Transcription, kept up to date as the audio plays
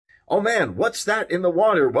Oh man, what's that in the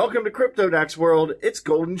water? Welcome to CryptoDexWorld. It's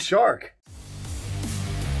Golden Shark.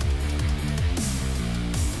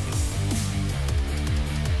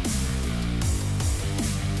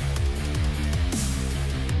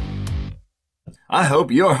 I hope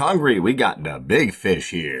you're hungry. We got the big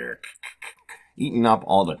fish here. Eating up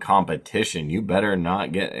all the competition. You better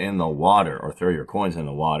not get in the water or throw your coins in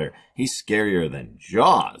the water. He's scarier than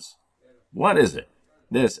Jaws. What is it?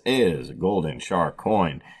 This is Golden Shark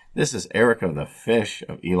Coin. This is Eric of the Fish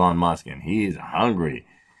of Elon Musk, and he's hungry.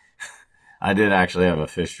 I did actually have a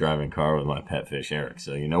fish driving car with my pet fish, Eric,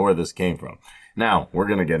 so you know where this came from. Now, we're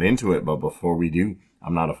going to get into it, but before we do,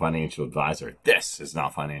 I'm not a financial advisor. This is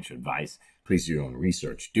not financial advice. Please do your own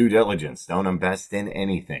research, due diligence. Don't invest in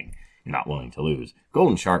anything you're not willing to lose.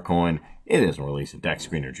 Golden Shark Coin, it is a release of Dex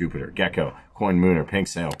Screener, Jupiter, Gecko, Coin Mooner, Pink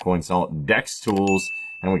Sail, Coin Salt, Dex Tools,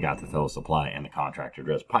 and we got the total supply and the contract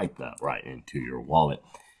address piped up right into your wallet.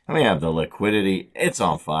 And we have the liquidity. It's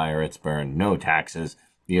on fire. It's burned. No taxes.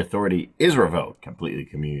 The authority is revoked. Completely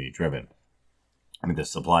community driven. And the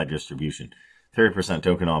supply distribution. 30%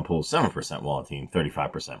 token on pool, 7% wallet team,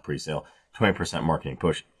 35% pre-sale, 20% marketing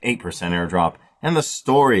push, 8% airdrop. And the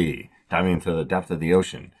story, diving into the depth of the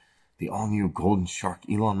ocean. The all-new Golden Shark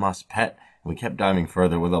Elon Musk pet. And we kept diving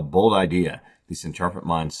further with a bold idea. These intrepid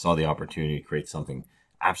minds saw the opportunity to create something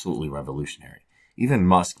absolutely revolutionary. Even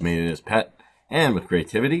Musk made it his pet. And with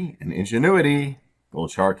creativity and ingenuity, Gold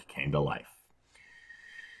Shark came to life.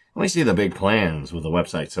 We see the big plans with the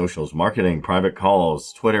website, socials, marketing, private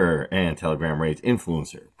calls, Twitter, and Telegram rates,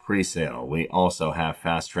 influencer, pre-sale. We also have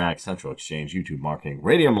Fast Track, Central Exchange, YouTube marketing,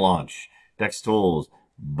 Radium launch, Dex Tools,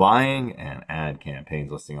 buying and ad campaigns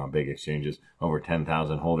listing on big exchanges, over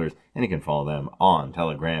 10,000 holders, and you can follow them on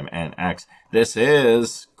Telegram and X. This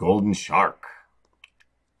is Golden Shark.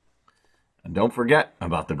 And don't forget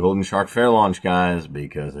about the Golden Shark Fair launch, guys,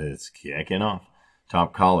 because it's kicking off.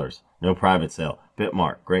 Top callers, no private sale,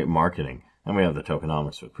 Bitmark, great marketing. And we have the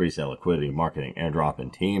tokenomics with pre-sale, liquidity, marketing, airdrop,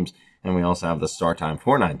 and teams. And we also have the start time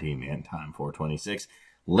 419, end time 426.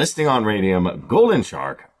 Listing on Radium, Golden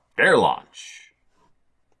Shark Fair launch.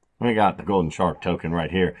 We got the Golden Shark token right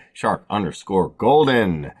here.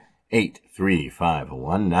 Shark_golden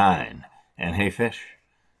 83519. And hey, fish.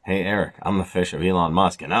 Hey, Eric, I'm the fish of Elon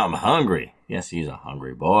Musk, and I'm hungry. Yes, he's a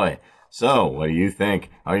hungry boy. So, what do you think?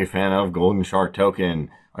 Are you a fan of Golden Shark Token?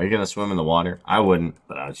 Are you going to swim in the water? I wouldn't,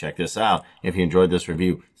 but I'll check this out. If you enjoyed this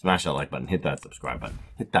review, smash that like button, hit that subscribe button,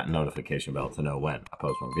 hit that notification bell to know when I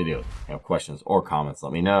post more videos. If you have questions or comments,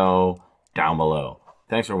 let me know down below.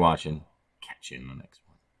 Thanks for watching. Catch you in the next one.